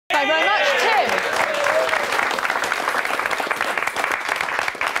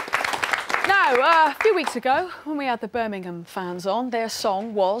a few weeks ago, when we had the Birmingham fans on, their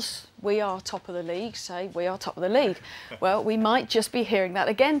song was "We Are Top of the League," say "We Are Top of the League." Well, we might just be hearing that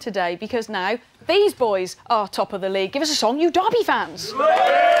again today, because now these boys are top of the league. Give us a song, you Derby fans. These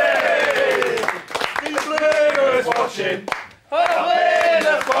Blues watching, in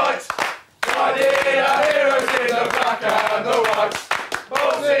the fight. Riding our heroes in the black and the white.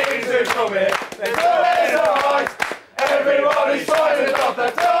 Both teams are coming, they're always alright. Everybody's fighting off the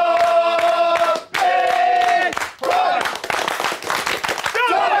top.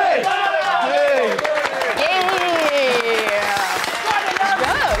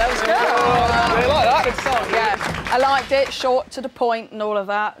 I liked it, short, to the point and all of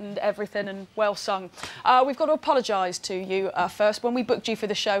that and everything, and well sung. We've got to apologise to you first. When we booked you for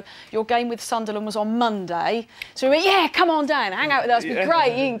the show, your game with Sunderland was on Monday. So we went, yeah, come on down, hang out with us, be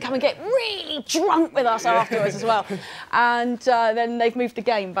great. You can come and get really drunk with us afterwards as well. And then they've moved the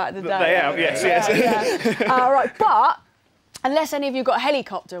game back the day. They have, yes. Right, but unless any of you got a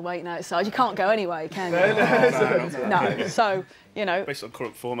helicopter waiting outside, you can't go anyway, can you? No. So, you know. Based on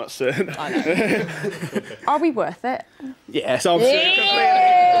current format, certain. Are we worth it? Yes, I'm certain.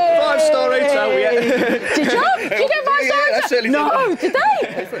 5-star hotel, yeah. Did you? Did you get 5-star hotel? Certainly no, did they?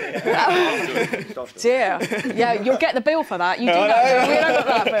 Dear. Yeah, you'll get the bill for that. You do that. We don't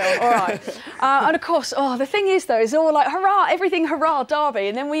got that bill. All right. And of course, the thing is, though, it's all like, hurrah, everything hurrah, Derby.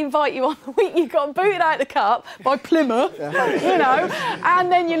 And then we invite you on the week you got booted out of the cup by Plymouth, you know, and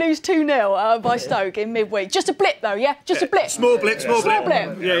then you lose 2-0 by Stoke in midweek. Just a blip, though, yeah? Just a blip. Small blip.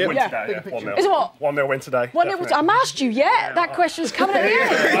 Yeah. Win today, 1-0. Is it what? 1-0 win today. 1-0. I'm asked you yet. That question's coming at the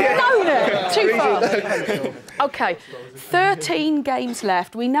end. You've known it. Too fast. OK, 13 games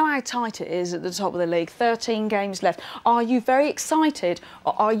left. We know how tight it is at the top of the league. 13 games left. Are you very excited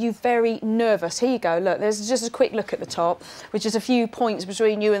or are you very nervous? Here you go. Look, there's just a quick look at the top, which is a few points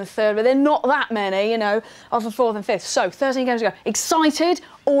between you and the third, but they're not that many, you know, of the fourth and fifth. So, 13 games to go. Excited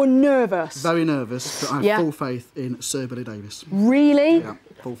or nervous? Very nervous, but I have full faith in Sir Billy Davies. Really? Yeah,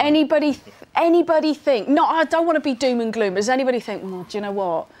 full faith. Anybody think... No, I don't want to be doom and gloom, but does anybody think, well, do you know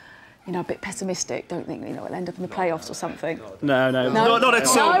what? You know, a bit pessimistic, don't think, you know, it'll end up in the playoffs or something? No. Not at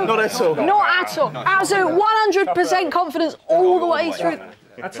all. Not at all. Not at all. Absolute 100% confidence all the way through.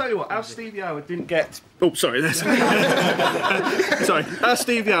 I tell you what, our Stevie Howard didn't get... Oh, sorry. Sorry. Our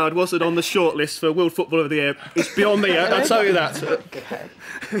Stevie Howard wasn't on the shortlist for World Footballer of the Year. It's beyond me, I'll tell you that. Okay.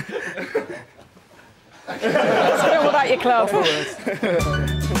 What about your club?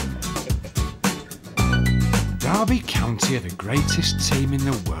 Derby County are the greatest team in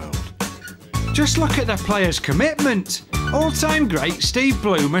the world. Just look at their players' commitment. All-time great Steve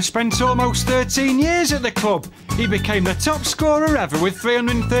Bloomer spent almost 13 years at the club. He became the top scorer ever with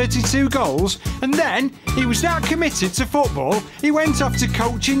 332 goals, and then he was that committed to football, he went off to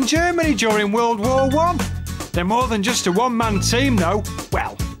coach in Germany during World War I. They're more than just a one-man team, though.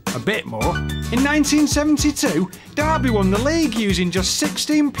 Well, a bit more. In 1972, Derby won the league using just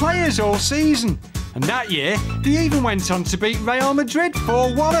 16 players all season. And that year, they even went on to beat Real Madrid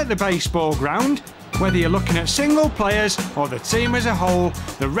 4-1 at the baseball ground. Whether you're looking at single players or the team as a whole,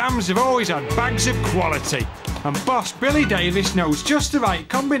 the Rams have always had bags of quality. And boss Billy Davies knows just the right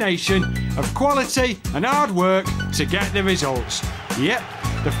combination of quality and hard work to get the results. Yep,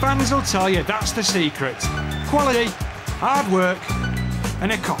 the fans will tell you that's the secret. Quality, hard work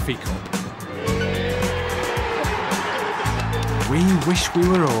and a coffee cup. We wish we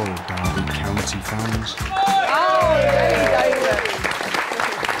were all Derby County fans. Oh, David.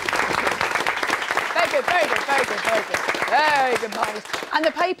 Very good, Marvellous. And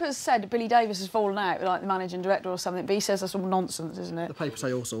the papers said Billy Davies has fallen out, like the managing director or something, but he says that's all nonsense, isn't it? The papers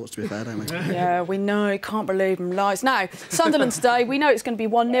say all sorts, to be fair, don't we? Yeah, we know, can't believe them lies. Now, Sunderland today, we know it's going to be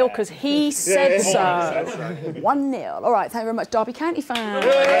 1-0 because he said so. 1-0. All right, thank you very much, Derby County fans.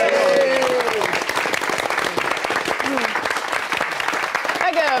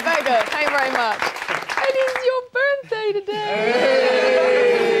 Very good, thank you very much.